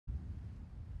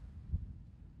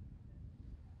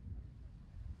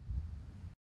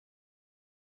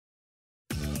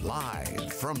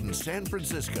Live from San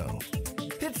Francisco,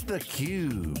 it's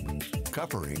theCUBE,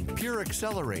 covering Pure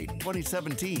Accelerate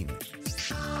 2017.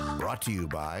 Brought to you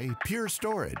by Pure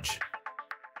Storage.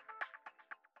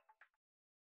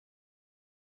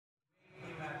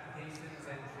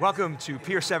 Welcome to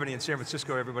Pier 70 in San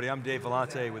Francisco, everybody. I'm Dave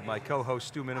Vellante with my co-host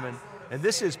Stu Miniman, and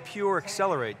this is Pure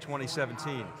Accelerate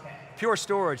 2017. Pure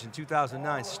Storage in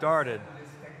 2009 started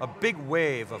a big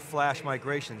wave of flash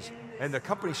migrations, and the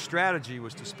company's strategy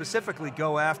was to specifically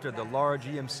go after the large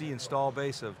EMC install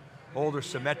base of older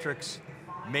Symmetrics,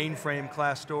 mainframe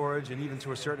class storage, and even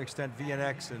to a certain extent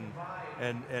VNX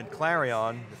and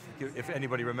Clarion, if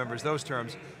anybody remembers those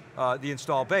terms, the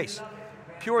install base.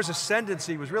 Pure's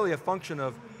ascendancy was really a function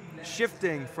of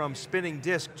shifting from spinning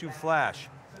disk to flash.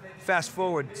 Fast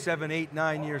forward 7, 8,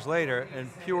 9 years later, and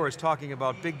Pure is talking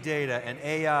about big data and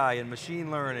AI and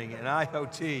machine learning and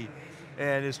IoT,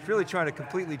 and is really trying to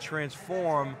completely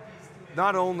transform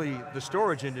not only the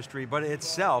storage industry, but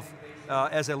itself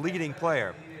as a leading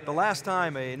player. The last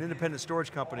time an independent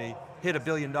storage company hit $1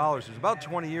 billion was about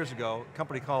 20 years ago, a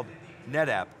company called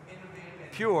NetApp.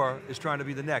 Pure is trying to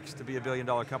be the next to be $1 billion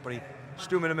company.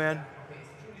 Stu Miniman,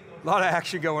 a lot of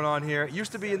action going on here. It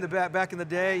used to be in the back in the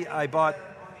day, I bought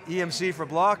EMC for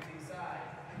block,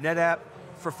 NetApp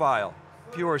for file.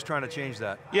 Pure is trying to change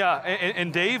that. Yeah,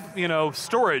 and Dave,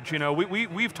 storage,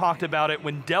 we've talked about it.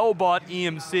 When Dell bought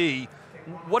EMC,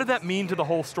 what did that mean to the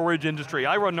whole storage industry?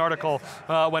 I wrote an article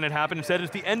when it happened and said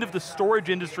it's the end of the storage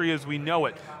industry as we know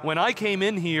it. When I came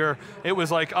in here, it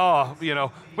was like, oh,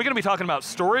 we're going to be talking about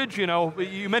storage?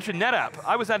 You mentioned NetApp.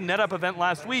 I was at a NetApp event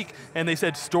last week and they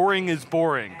said storing is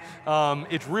boring.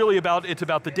 It's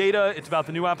about the data, it's about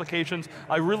the new applications.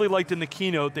 I really liked in the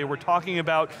keynote, they were talking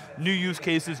about new use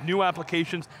cases, new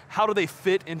applications, how do they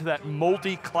fit into that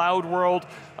multi-cloud world?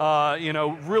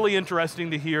 Really interesting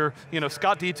to hear,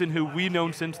 Scott Dietzen, who we've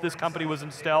known since this company was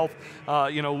in stealth,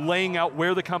 laying out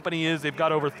where the company is. They've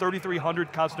got over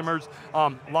 3,300 customers,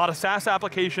 a lot of SaaS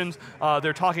applications.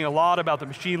 They're talking a lot about the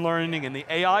machine learning and the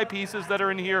AI pieces that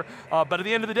are in here. But at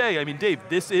the end of the day, I mean, Dave,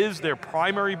 this is their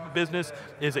primary business,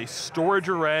 is a storage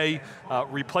array,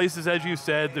 replaces, as you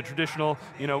said, the traditional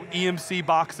EMC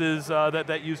boxes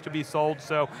that used to be sold.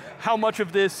 So how much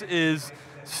of this is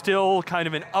still kind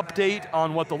of an update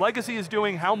on what the legacy is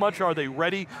doing? How much are they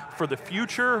ready for the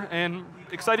future? And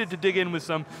excited to dig in with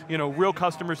some real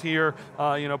customers here.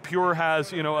 Pure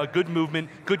has a good movement,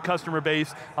 good customer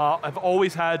base. I've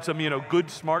always had some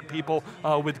good, smart people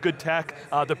with good tech.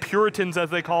 The Puritans, as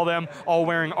they call them, all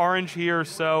wearing orange here.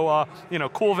 So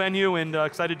cool venue and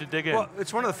excited to dig in. Well,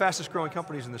 it's one of the fastest growing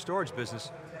companies in the storage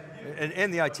business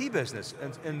and the IT business.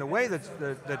 And the way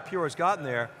that Pure has gotten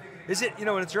there is in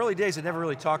its early days, it never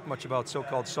really talked much about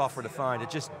so-called software defined,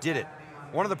 it just did it.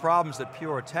 One of the problems that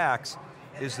Pure attacks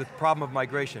is the problem of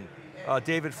migration.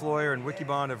 David Floyer and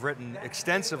Wikibon have written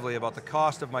extensively about the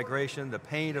cost of migration, the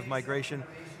pain of migration.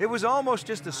 It was almost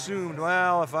just assumed,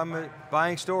 well, if I'm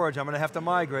buying storage, I'm going to have to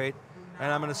migrate,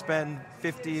 and I'm going to spend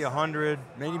 50, 100,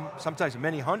 sometimes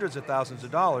many hundreds of thousands of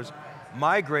dollars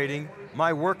migrating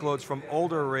my workloads from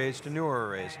older arrays to newer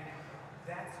arrays.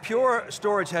 Pure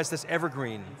Storage has this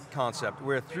evergreen concept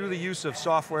where through the use of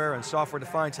software and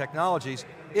software-defined technologies,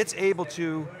 it's able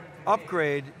to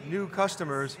upgrade new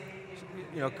customers,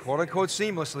 quote unquote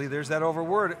seamlessly, there's that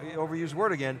overused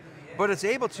word again, but it's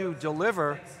able to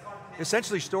deliver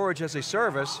essentially storage as a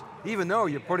service, even though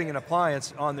you're putting an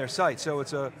appliance on their site. So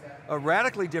it's a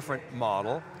radically different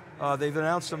model. They've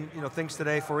announced some things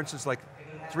today, for instance, like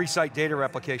 3-site data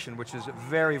replication, which is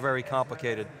very, very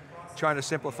complicated, trying to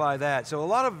simplify that. So a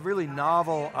lot of really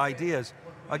novel ideas.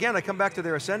 Again, I come back to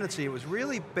their ascendancy. It was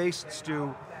really based,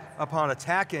 Stu, upon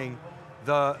attacking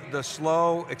the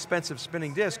slow, expensive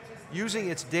spinning disk, using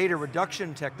its data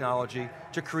reduction technology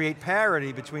to create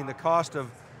parity between the cost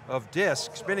of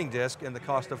spinning disk, and the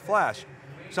cost of flash.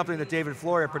 Something that David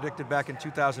Floyer predicted back in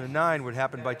 2009 would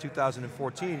happen by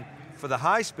 2014 for the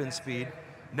high spin speed.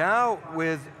 Now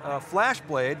with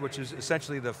FlashBlade, which is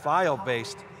essentially the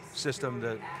file-based system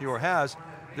that Pure has,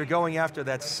 they're going after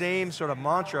that same sort of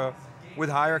mantra with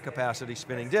higher capacity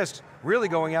spinning disks, really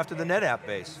going after the NetApp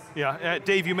base. Yeah,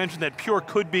 Dave, you mentioned that Pure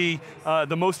could be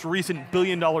the most recent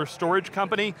billion-dollar storage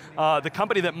company. The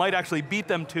company that might actually beat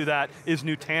them to that is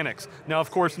Nutanix. Now, of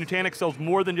course, Nutanix sells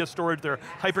more than just storage. They're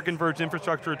hyper-converged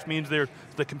infrastructure, which means there's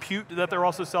the compute that they're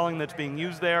also selling that's being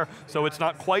used there, so it's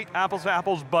not quite apples to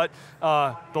apples, but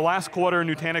the last quarter,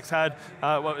 Nutanix had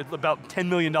about $10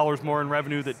 million more in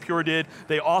revenue that Pure did.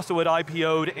 They also had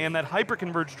IPO'd, and that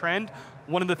hyper-converged trend,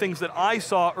 one of the things that I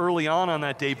saw early on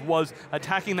that, Dave, was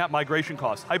attacking that migration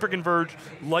cost. Hyperconverged,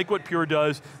 like what Pure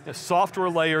does, a software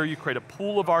layer, you create a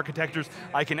pool of architectures,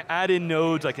 I can add in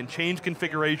nodes, I can change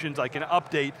configurations, I can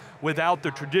update without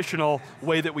the traditional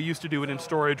way that we used to do it in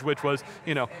storage, which was,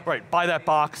 right, buy that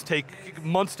box, take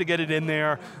months to get it in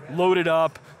there, load it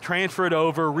up, transfer it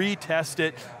over, retest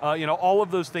it, all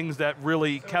of those things that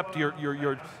really kept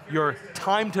your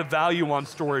time to value on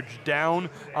storage down,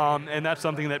 and that's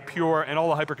something that Pure and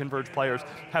all the hyperconverged players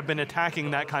have been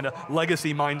attacking, that kind of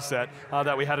legacy mindset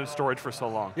that we had in storage for so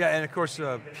long. Yeah, and of course,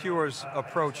 Pure's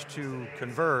approach to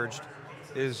converged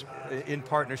is in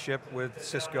partnership with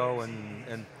Cisco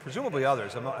and presumably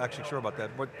others. I'm not actually sure about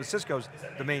that, but Cisco's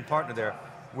the main partner there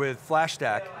with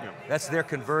FlashStack. Yeah. That's their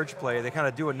converged play. They kind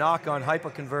of do a knock on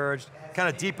hyper-converged, kind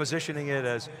of depositioning it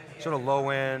as sort of low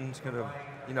end, kind of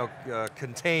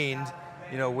contained,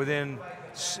 within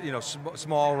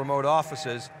small remote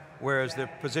offices, whereas they're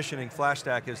positioning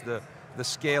FlashStack as the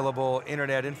scalable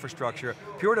internet infrastructure.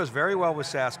 Pure does very well with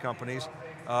SaaS companies.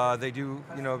 They do,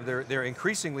 they're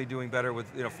increasingly doing better with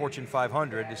Fortune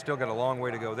 500. They still got a long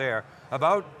way to go there.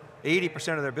 About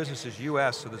 80% of their business is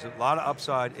US, so there's a lot of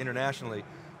upside internationally.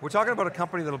 We're talking about a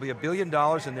company that'll be $1 billion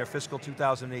in their fiscal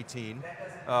 2018,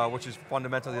 which is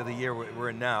fundamentally the year we're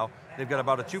in now. They've got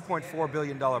about a $2.4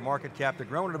 billion market cap. They're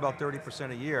growing at about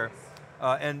 30% a year.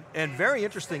 And very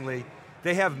interestingly,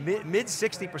 they have mid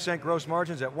 60% gross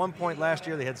margins. At one point last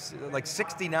year, they had like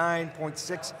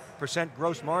 69.6%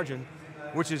 gross margin,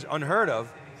 which is unheard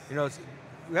of.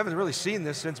 We haven't really seen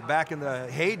this since back in the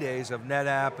heydays of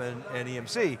NetApp and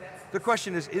EMC. The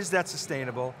question is that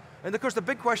sustainable? And of course the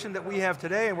big question that we have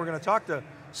today, and we're going to talk to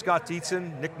Scott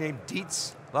Dietzen, nicknamed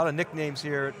Dietz, a lot of nicknames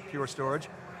here at Pure Storage,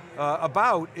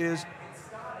 about is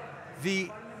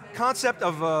the concept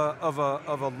of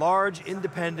a large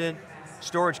independent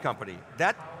storage company.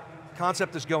 That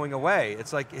concept is going away.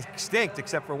 It's like extinct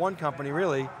except for one company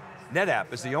really.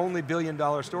 NetApp is the only $1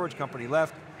 billion storage company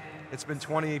left. It's been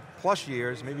 20 plus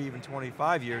years, maybe even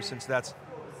 25 years since that's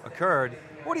occurred.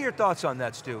 What are your thoughts on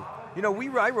that, Stu?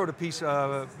 I wrote a piece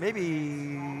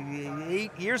maybe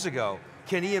 8 years ago.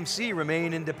 Can EMC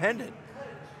remain independent?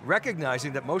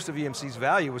 Recognizing that most of EMC's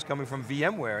value was coming from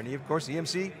VMware, and of course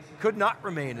EMC could not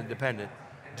remain independent.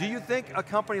 Do you think a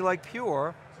company like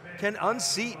Pure can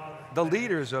unseat the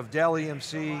leaders of Dell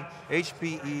EMC,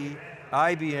 HPE,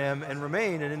 IBM, and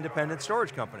remain an independent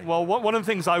storage company? Well, one of the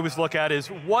things I always look at is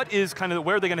where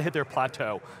are they going to hit their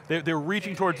plateau? They're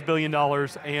reaching towards $1 billion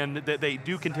and they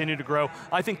do continue to grow.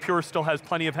 I think Pure still has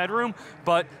plenty of headroom,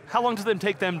 but how long does it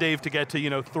take them, Dave, to get to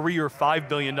 $3 or $5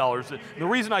 billion? The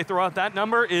reason I throw out that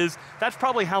number is that's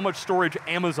probably how much storage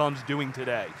Amazon's doing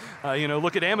today.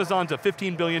 Look at Amazon's a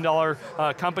 $15 billion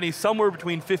company, somewhere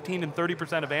between 15 and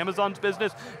 30% of Amazon's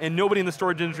business, and nobody in the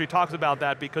storage industry talks about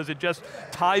that because it just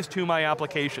ties to my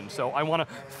applications. So I want to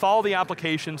follow the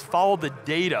applications, follow the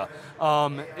data.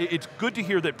 It's good to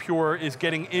hear that Pure is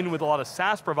getting in with a lot of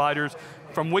SaaS providers.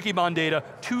 From Wikibon data,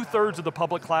 2/3 of the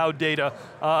public cloud data,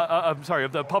 of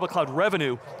the public cloud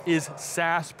revenue is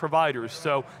SaaS providers.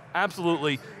 So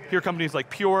absolutely, here companies like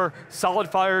Pure,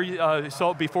 SolidFire,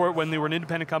 sold before when they were an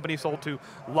independent company, sold to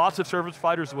lots of service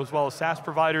providers as well as SaaS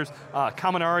providers.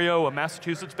 Cominario, a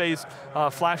Massachusetts-based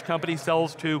flash company,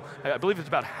 sells to, I believe it's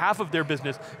about half of their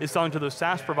business is selling to those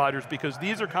SaaS providers because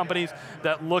these are companies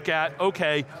that look at,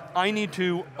 okay, I need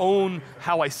to own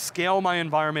how I scale my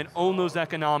environment, own those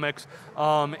economics,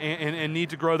 and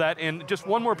need to grow that. And just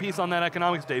one more piece on that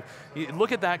economics, Dave.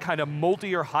 Look at that kind of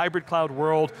multi or hybrid cloud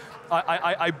world.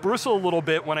 I bristle a little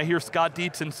bit when I hear Scott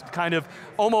Dietzen kind of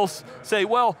almost say,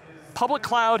 well, public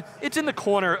cloud, it's in the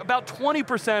corner. About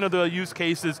 20% of the use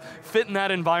cases fit in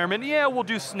that environment. Yeah, we'll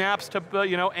do snaps to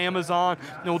Amazon,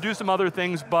 and we'll do some other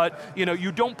things, but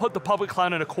you don't put the public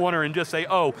cloud in a corner and just say,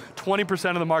 oh, 20%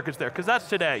 of the market's there, because that's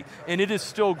today, and it is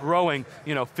still growing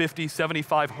 50,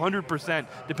 75, 100%,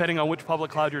 depending on which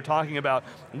public cloud you're talking about.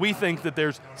 We think that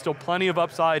there's still plenty of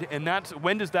upside, and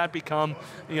when does that become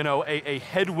a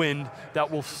headwind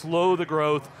that will slow the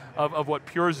growth of what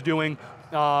Pure's doing?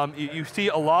 You see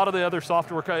a lot of the other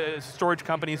software storage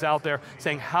companies out there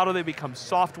saying, how do they become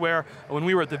software? When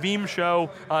we were at the Veeam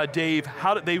show, Dave,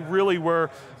 they really were,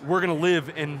 we're going to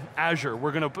live in Azure.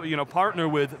 We're going to partner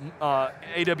with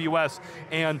AWS,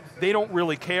 and they don't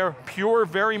really care. Pure,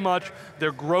 very much,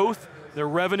 their growth, their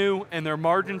revenue, and their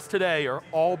margins today are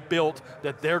all built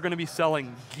that they're going to be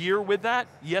selling gear with that.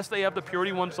 Yes, they have the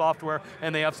Purity One software,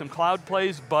 and they have some cloud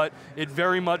plays, but it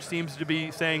very much seems to be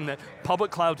saying that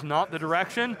public cloud's not the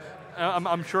direction.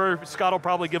 I'm sure Scott will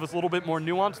probably give us a little bit more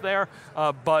nuance there,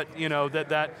 but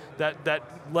that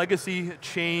legacy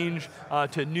change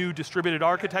to new distributed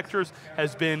architectures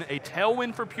has been a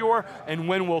tailwind for Pure, and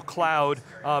when will cloud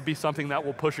be something that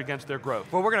will push against their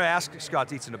growth? Well, we're going to ask Scott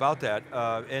Dietzen about that,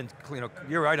 and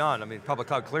you're right on. I mean, public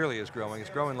cloud clearly is growing. It's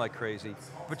growing like crazy,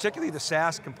 particularly the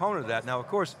SaaS component of that. Now, of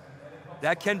course,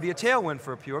 that can be a tailwind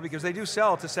for Pure because they do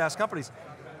sell to SaaS companies.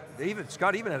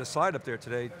 Scott even had a slide up there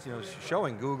today,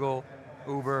 showing Google,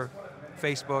 Uber,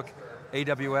 Facebook,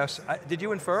 AWS. Did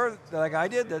you infer, like I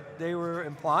did, that they were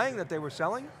implying that they were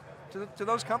selling to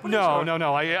those companies?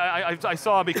 No. I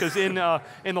saw because in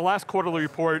the last quarterly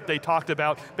report they talked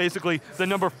about basically the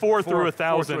number 4 through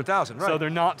 1,000. 4 through 1,000, right. So they're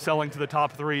not selling to the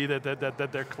top 3 that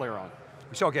they're clear on.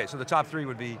 So okay, so the top 3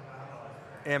 would be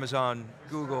Amazon,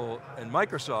 Google, and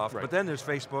Microsoft, right. But then there's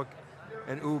Facebook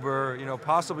and Uber,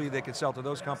 possibly they could sell to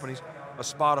those companies. A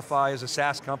Spotify is a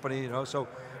SaaS company, so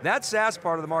that SaaS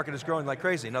part of the market is growing like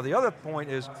crazy. Now the other point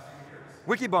is,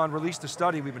 Wikibon released a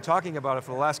study, we've been talking about it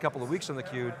for the last couple of weeks on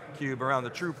theCUBE around the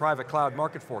true private cloud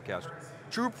market forecast.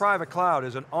 True private cloud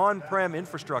is an on-prem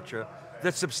infrastructure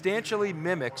that substantially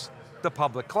mimics the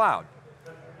public cloud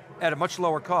at a much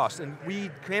lower cost. And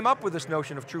we came up with this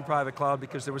notion of true private cloud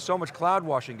because there was so much cloud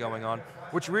washing going on,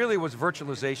 which really was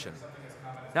virtualization.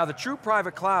 Now the true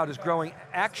private cloud is growing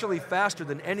actually faster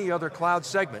than any other cloud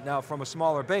segment, now from a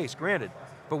smaller base, granted,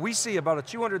 but we see about a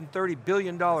 $230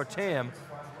 billion TAM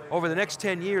over the next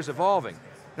 10 years evolving.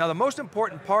 Now the most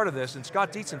important part of this, and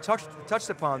Scott Dietzen touched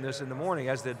upon this in the morning,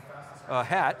 as did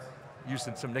Hat,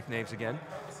 using some nicknames again,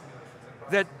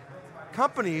 that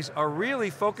companies are really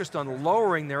focused on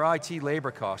lowering their IT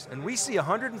labor costs, and we see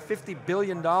 $150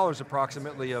 billion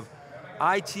approximately of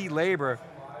IT labor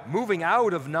moving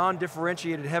out of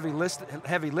non-differentiated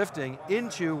heavy lifting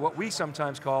into what we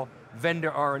sometimes call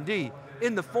vendor R&D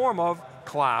in the form of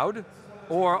cloud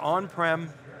or on-prem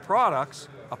products,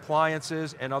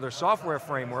 appliances, and other software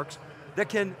frameworks that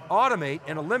can automate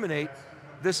and eliminate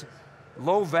this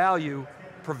low value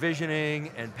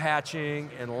provisioning and patching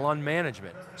and LUN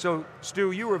management. So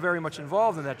Stu, you were very much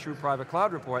involved in that true private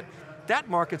cloud report. That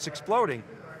market's exploding.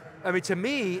 I mean, to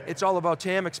me, it's all about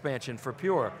TAM expansion for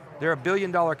Pure. They're $1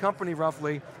 billion company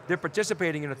roughly. They're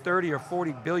participating in a $30 or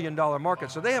 $40 billion market,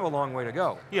 so they have a long way to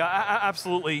go. Yeah,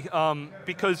 absolutely,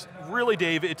 because really,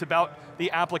 Dave, it's about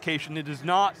the application. It is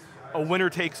not a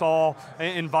winner-takes-all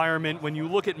environment. When you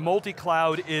look at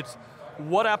multi-cloud, it's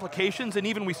what applications, and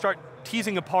even we start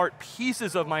teasing apart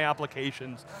pieces of my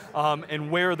applications and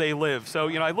where they live. So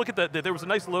I look at there was a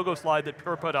nice logo slide that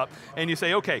Pure put up, and you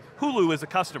say, okay, Hulu is a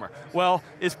customer. Well,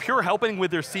 is Pure helping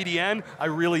with their CDN? I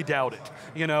really doubt it.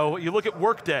 You look at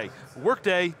Workday.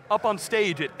 Workday up on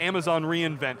stage at Amazon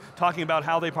reInvent, talking about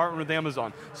how they partner with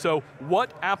Amazon. So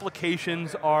what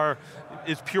applications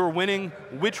is Pure winning?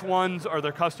 Which ones are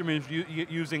their customers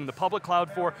using the public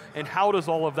cloud for? And how does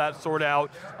all of that sort out?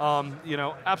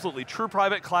 Absolutely, true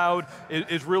private cloud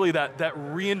is really that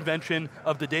reinvention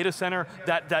of the data center,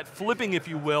 that flipping, if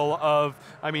you will, of,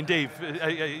 I mean, Dave,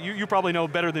 you probably know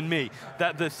better than me,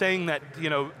 that the saying that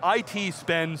IT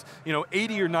spends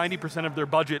 80 or 90% of their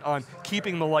budget on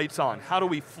keeping the lights on. How do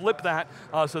we flip that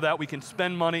so that we can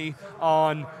spend money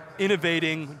on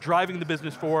innovating, driving the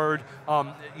business forward,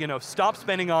 stop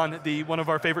spending on one of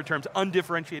our favorite terms,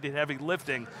 undifferentiated heavy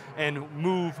lifting, and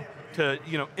move to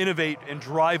innovate and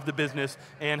drive the business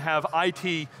and have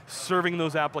IT serving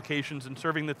those applications and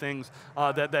serving the things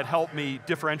that help me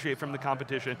differentiate from the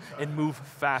competition and move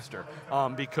faster.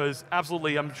 Because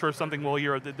absolutely, I'm sure something we'll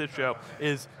hear at this show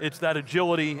is it's that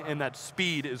agility and that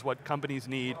speed is what companies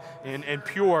need, and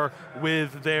Pure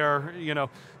with their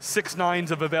 6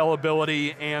 nines of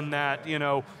availability, and that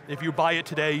if you buy it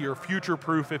today, you're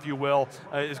future-proof, if you will,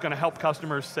 is going to help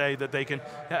customers say that they can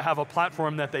have a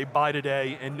platform that they buy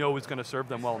today and know is going to serve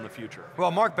them well in the future.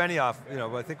 Well, Mark Benioff,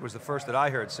 I think was the first that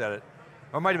I heard said it,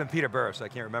 or it might have been Peter Burris, I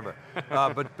can't remember.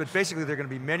 But basically there are going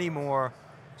to be many more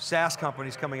SaaS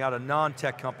companies coming out of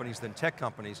non-tech companies than tech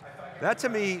companies. That to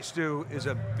me, Stu, is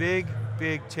a big,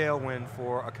 big tailwind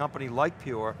for a company like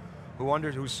Pure,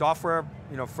 who's software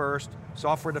first,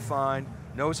 software defined,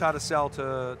 knows how to sell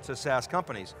to SaaS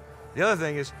companies. The other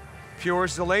thing is,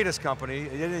 Pure's the latest company.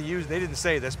 They didn't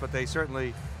say this, but they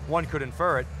certainly, one could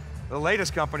infer it, the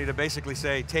latest company to basically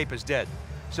say tape is dead.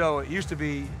 So it used to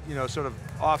be, sort of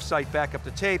off-site backup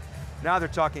to tape. Now they're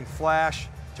talking flash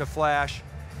to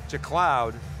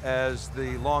cloud as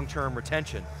the long-term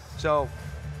retention. So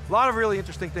a lot of really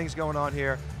interesting things going on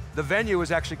here. The venue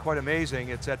is actually quite amazing.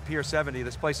 It's at Pier 70.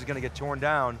 This place is going to get torn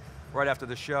down right after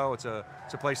the show. It's a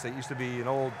place that used to be an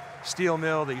old steel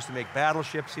mill. They used to make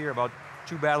battleships here, about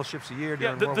 2 battleships a year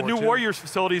during World War II. The new Warriors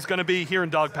facility is going to be here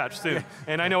in Dogpatch soon,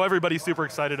 and I know everybody's super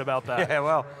excited about that. Yeah,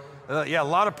 well, yeah, a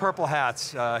lot of purple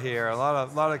hats here, a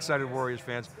lot of excited Warriors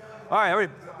fans. All right,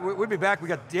 we'll be back. We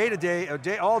got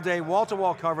all day,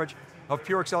 wall-to-wall coverage of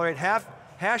Pure Accelerate.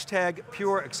 Hashtag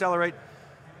Pure Accelerate.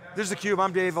 This is theCUBE,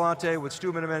 I'm Dave Vellante with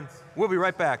Stu Miniman. We'll be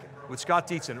right back with Scott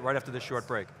Dietzen right after this short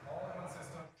break.